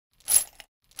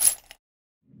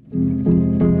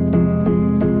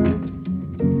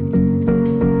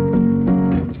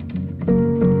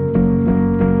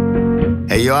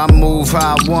Hey yo, I move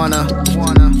how I wanna.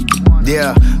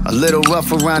 Yeah, a little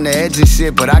rough around the edge and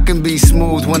shit, but I can be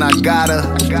smooth when I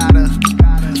gotta.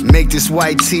 Make this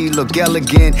white tee look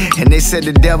elegant, and they said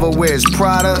the devil wears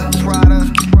Prada.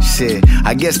 Shit,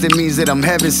 I guess that means that I'm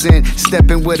heaven sent.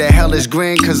 Stepping with a hellish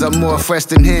grin, cause I'm more fresh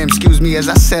than him. Excuse me as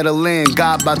I settle in,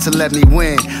 God about to let me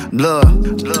win. Look,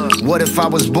 what if I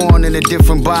was born in a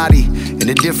different body, in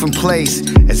a different place,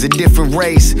 as a different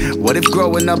race? What if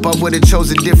growing up I would've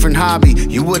chose a different hobby?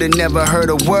 You would've never heard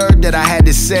a word that I had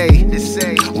to say.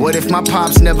 What if my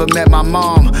pops never met my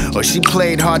mom, or she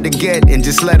played hard to get and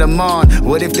just let him on?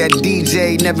 What if that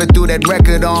DJ never threw that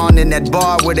record on in that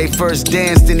bar where they first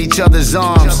danced in each other's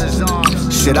arms?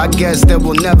 Shit, I guess that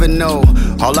we'll never know.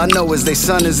 All I know is they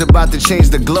sun is about to change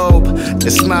the globe. The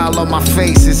smile on my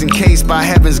face is encased by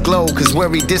heaven's glow, cause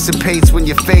worry dissipates when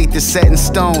your faith is set in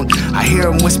stone. I hear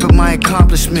them whisper my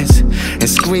accomplishments and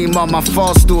scream all my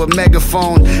faults through a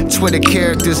megaphone. Twitter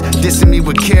characters dissing me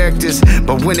with characters,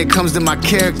 but when it comes to my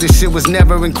character, shit was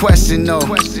never in question, no.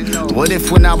 What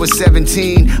if when I was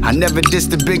 17, I never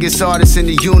dissed the biggest artist in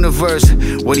the universe?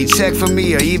 Would he check for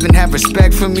me or even have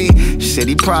respect for me? Shit,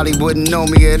 he probably wouldn't know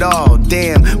me at all.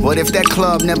 Damn, what if that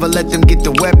club never let them get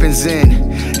the weapons in,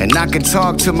 and I could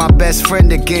talk to my best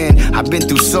friend again? I've been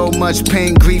through so much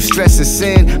pain, grief, stress, and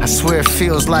sin. I swear it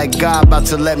feels like God about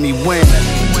to let me win.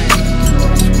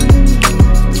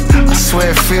 I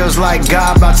swear it feels like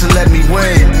God about to let me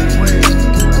win.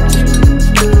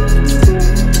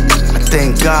 I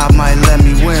think God might let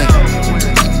me win.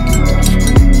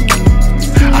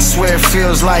 I swear it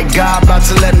feels like God about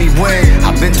to let me win.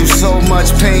 I've been through so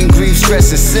much pain, grief,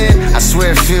 stress, and sin. I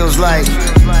swear it feels like,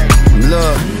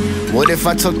 look, what if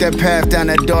I took that path down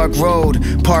that dark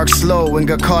road, parked slow and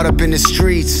got caught up in the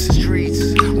streets?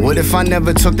 What if I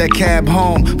never took that cab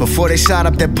home? Before they shot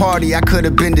up that party, I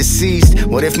could've been deceased.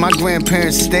 What if my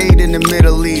grandparents stayed in the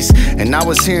Middle East, and I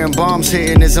was hearing bombs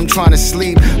hitting as I'm trying to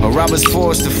sleep? Or I was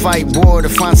forced to fight war to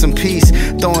find some peace,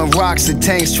 throwing rocks at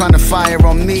tanks trying to fire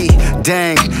on me.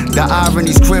 Dang, the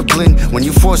irony's crippling when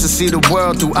you forced to see the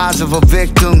world through eyes of a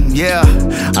victim. Yeah,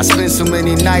 I spent so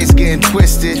many nights getting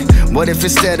twisted. What if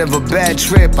instead of a bad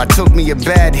trip, I took me a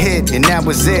bad hit, and that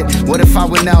was it? What if I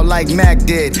went out like Mac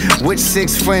did? Which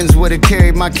 6 friends would've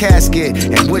carried my casket?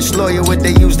 And which lawyer would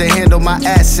they use to handle my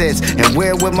assets? And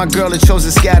where would my girl have chose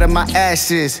to scatter my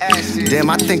ashes? Damn,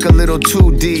 I think a little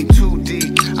too deep.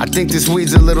 I think this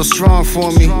weed's a little strong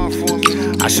for me.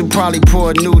 I should probably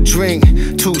pour a new drink,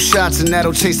 2 shots, and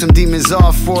that'll chase some demons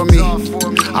off for me.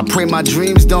 I pray my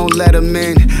dreams don't let them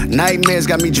in. Nightmares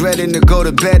got me dreading to go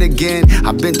to bed again.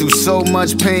 I've been through so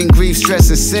much pain, grief, stress,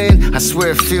 and sin. I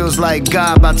swear it feels like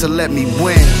God about to let me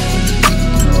win.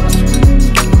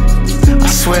 I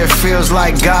swear it feels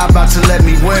like God about to let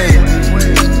me win.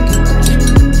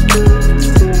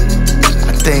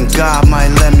 I think God might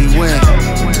let me win.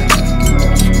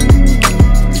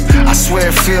 I swear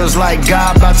it feels like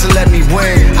God about to let me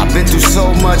win. I've been through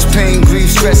so much pain, grief,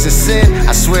 stress, and sin.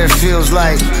 I swear it feels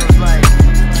like